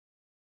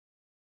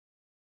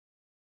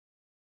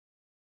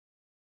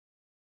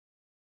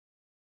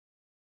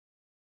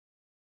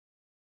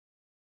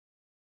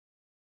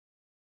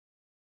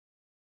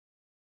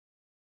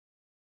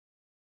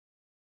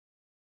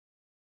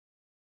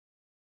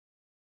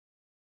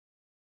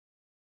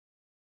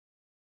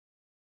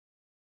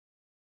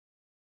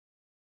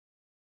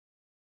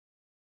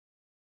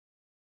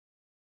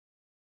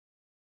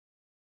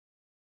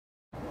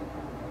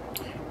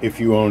If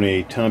you own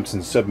a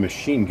Thompson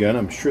submachine gun,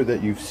 I'm sure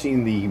that you've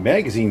seen the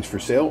magazines for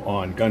sale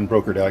on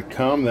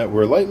Gunbroker.com that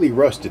were lightly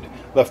rusted,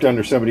 left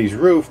under somebody's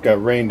roof,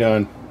 got rained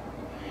on,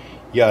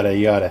 yada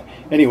yada.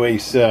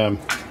 Anyways,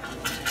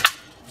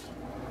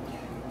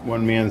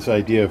 one man's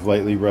idea of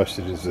lightly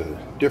rusted is a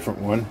different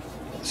one.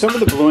 Some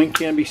of the bluing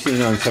can be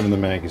seen on some of the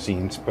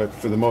magazines, but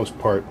for the most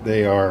part,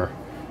 they are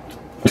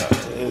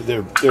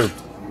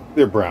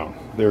they're brown.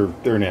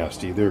 They're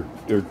nasty. They're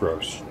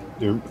gross.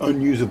 They're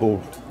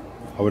unusable,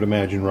 I would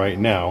imagine, right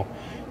now.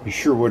 You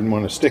sure wouldn't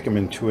want to stick them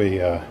into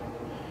an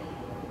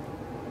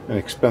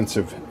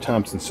expensive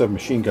Thompson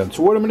submachine gun.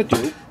 So what I'm going to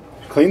do is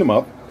clean them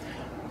up.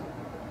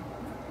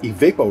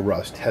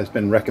 Evapo-Rust has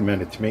been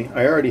recommended to me.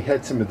 I already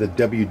had some of the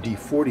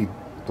WD-40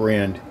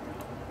 brand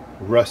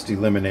rust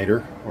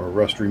eliminator or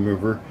rust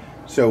remover,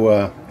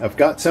 so I've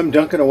got some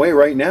dunking away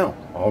right now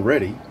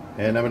already,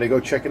 and I'm going to go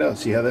check it out,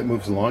 see how that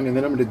moves along, and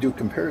then I'm going to do a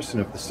comparison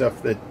of the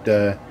stuff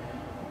that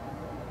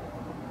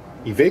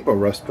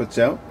Evapo-Rust puts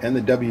out and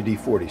the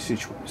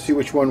WD-40, see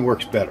which one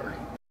works better.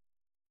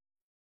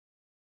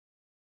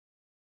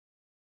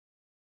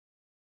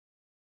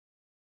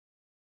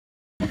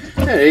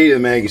 Hey, the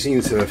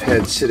magazines that I've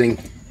had sitting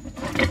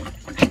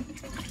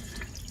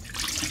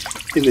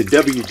in the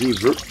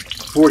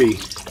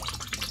WD-40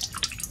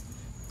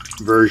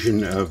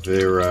 version of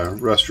their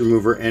rust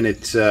remover, and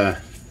it's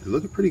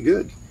looking pretty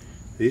good.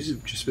 These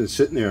have just been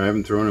sitting there. I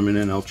haven't thrown them in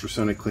an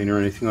ultrasonic cleaner or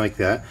anything like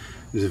that.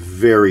 There's a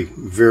very,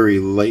 very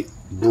light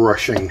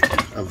brushing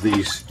of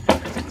these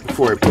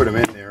before I put them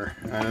in there.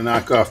 I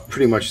knock off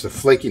pretty much the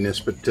flakiness,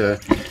 but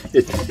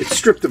it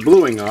stripped the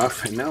bluing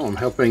off, and now I'm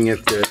helping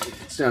it get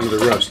down to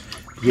the rust.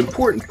 The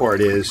important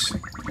part is,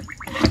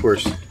 of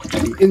course,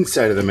 the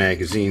inside of the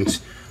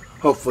magazines.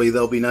 Hopefully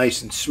they'll be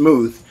nice and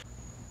smooth.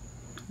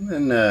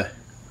 And then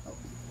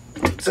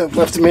so I've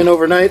left them in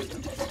overnight.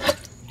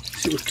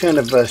 See what kind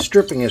of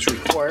stripping is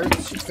required.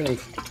 See if any,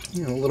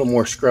 a little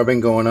more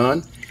scrubbing going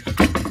on,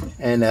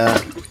 and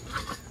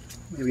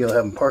maybe I'll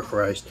have them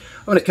parkerized.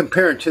 I'm going to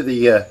compare it to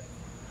the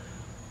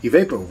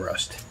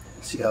Evapo-Rust.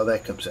 See how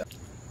that comes out.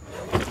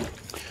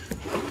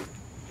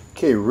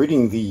 Okay,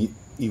 reading the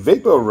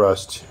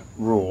Evapo-Rust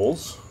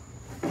rules.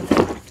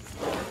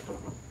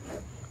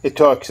 It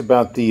talks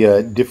about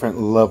the different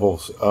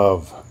levels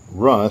of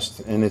rust,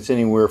 and it's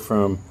anywhere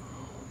from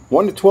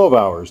 1 to 12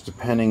 hours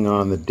depending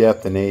on the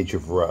depth and age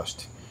of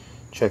rust.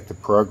 Check the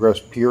progress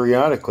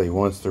periodically.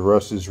 Once the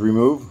rust is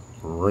removed,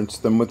 rinse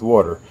them with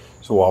water.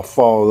 So I'll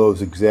follow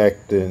those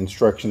exact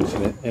instructions,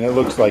 and it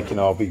looks like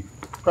I'll be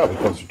probably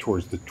closer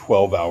towards the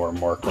 12-hour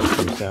mark when it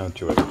comes down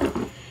to it.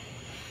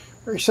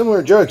 Very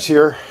similar jugs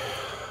here.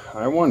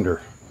 I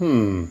wonder.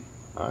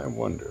 I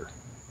wonder.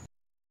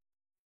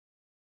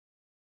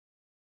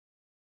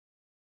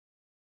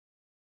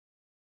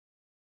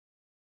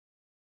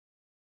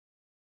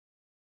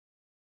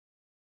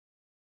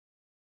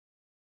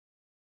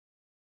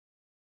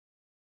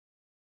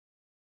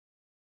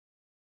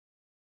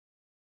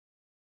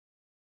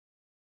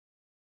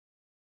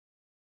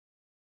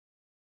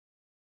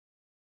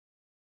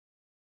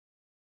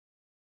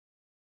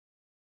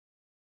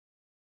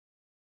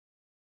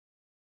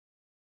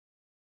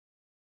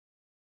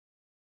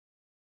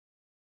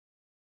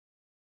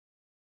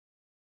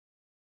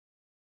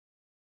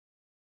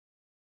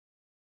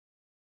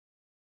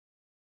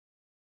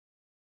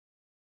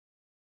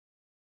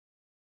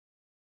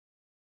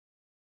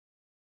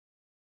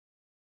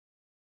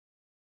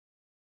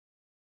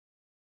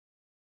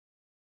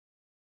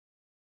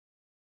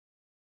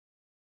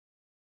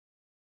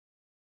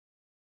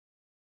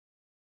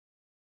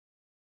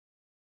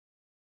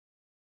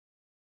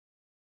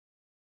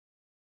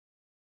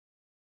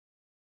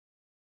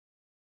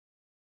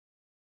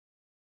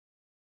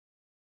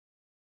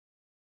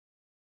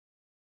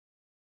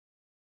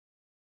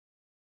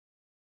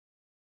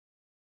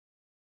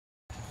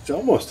 So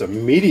almost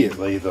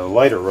immediately the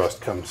lighter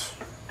rust comes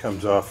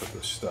off of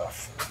this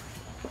stuff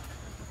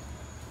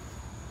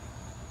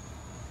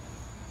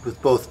with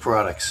both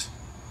products.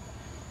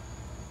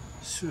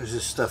 As soon as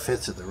this stuff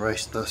hits it, the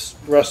rust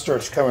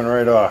starts coming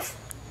right off.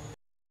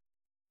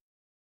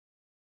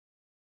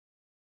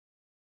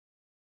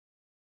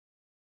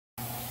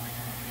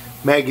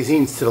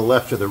 Magazines to the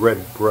left of the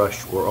red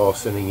brush were all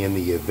sending in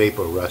the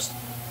Evapo-Rust.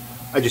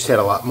 I just had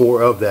a lot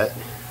more of that.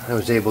 I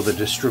was able to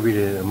distribute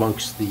it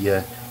amongst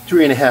the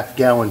 3.5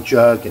 gallon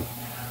jug and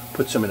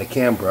put some in a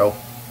Cambro.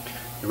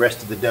 The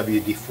rest of the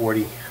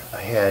WD-40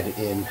 I had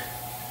in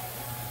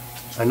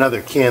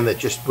another can that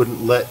just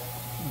wouldn't let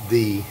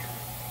the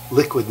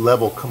liquid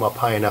level come up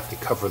high enough to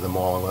cover them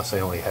all unless I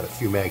only had a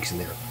few mags in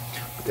there.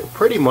 But they're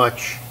pretty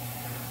much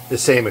the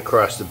same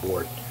across the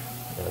board.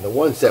 The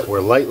ones that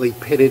were lightly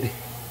pitted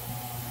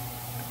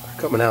are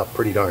coming out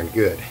pretty darn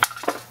good.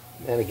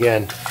 And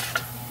again,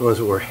 the ones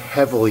that were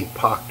heavily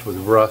pocked with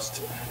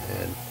rust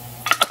and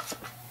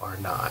are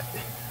not.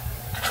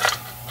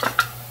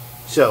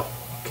 So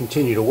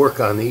continue to work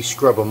on these,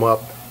 scrub them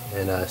up,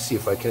 and see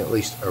if I can at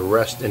least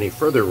arrest any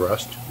further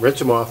rust. Rinse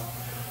them off,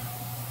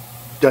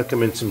 dunk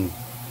them in some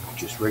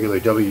just regular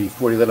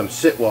WD-40. Let them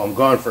sit while I'm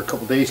gone for a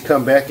couple days.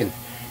 Come back and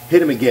hit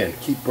them again.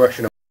 Keep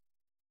brushing them.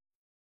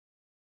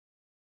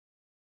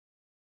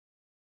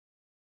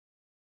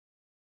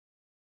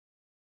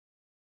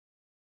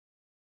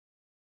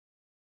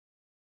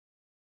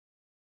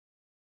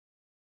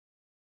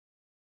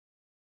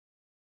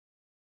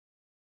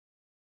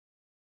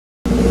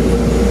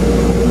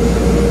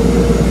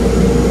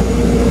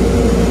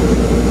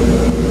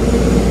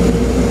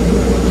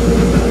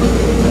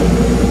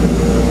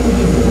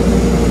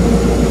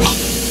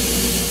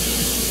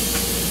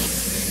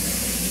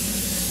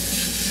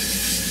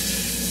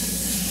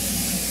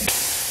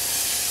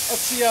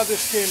 Let's see how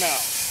this came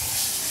out.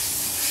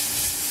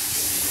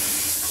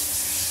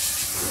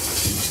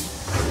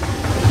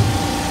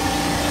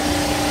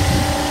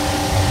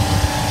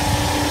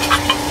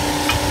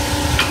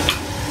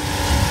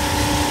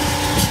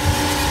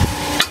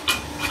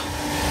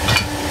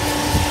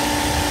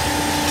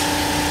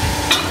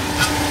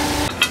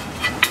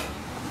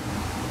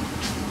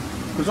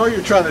 Because all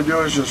you're trying to do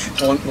is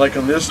just, like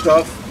on this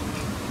stuff,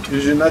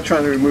 is you're not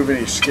trying to remove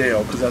any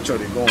scale, because that's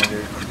already going.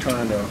 You're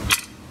trying to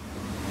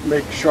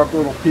make sharp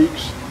little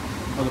peaks.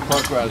 On the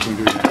park rods, I'm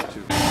doing that too.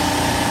 You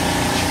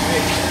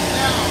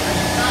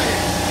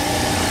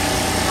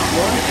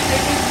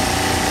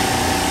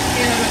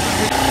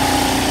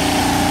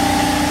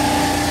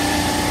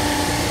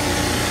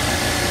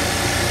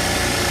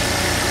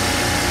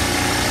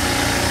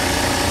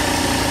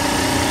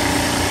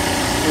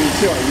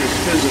see how it just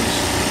fizzes.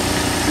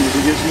 As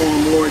it gets more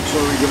and more, it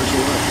slowly goes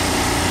away.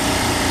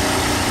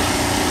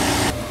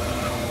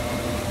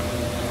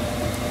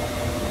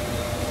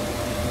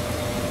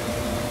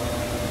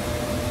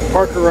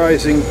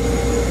 Parkerizing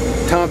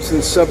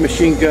Thompson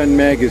submachine gun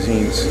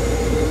magazines.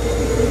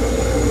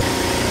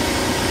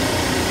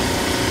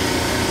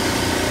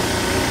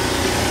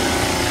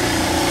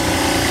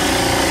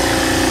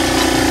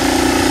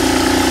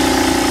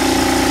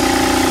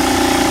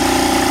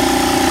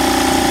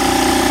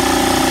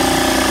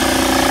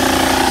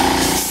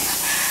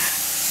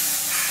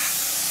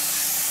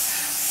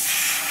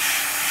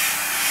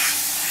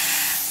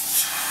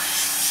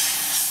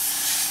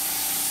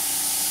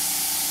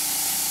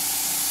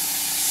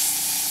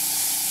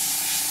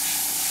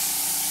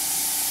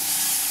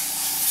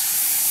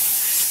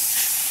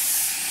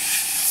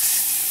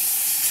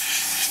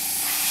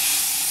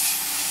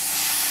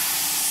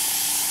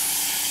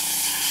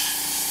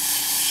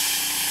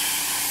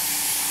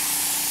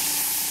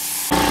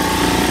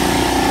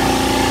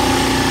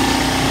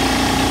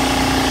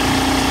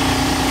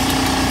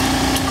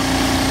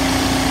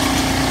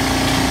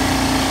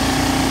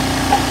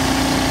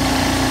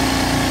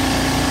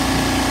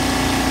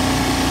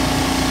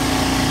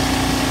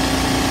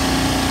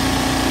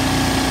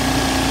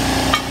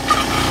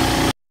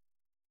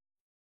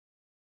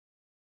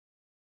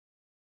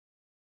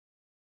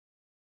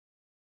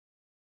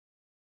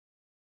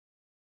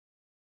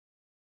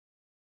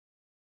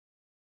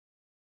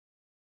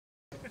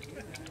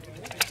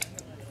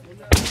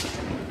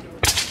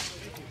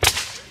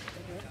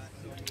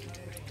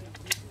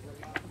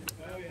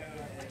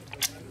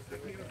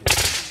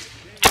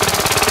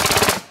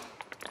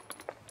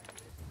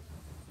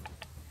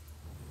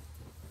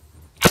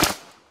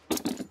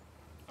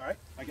 Alright,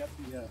 I got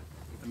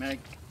the mag,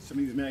 some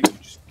of these mags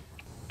just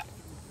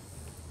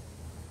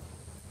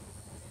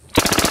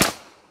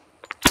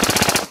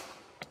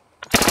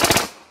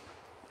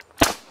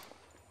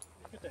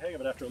get the hang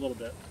of it after a little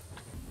bit.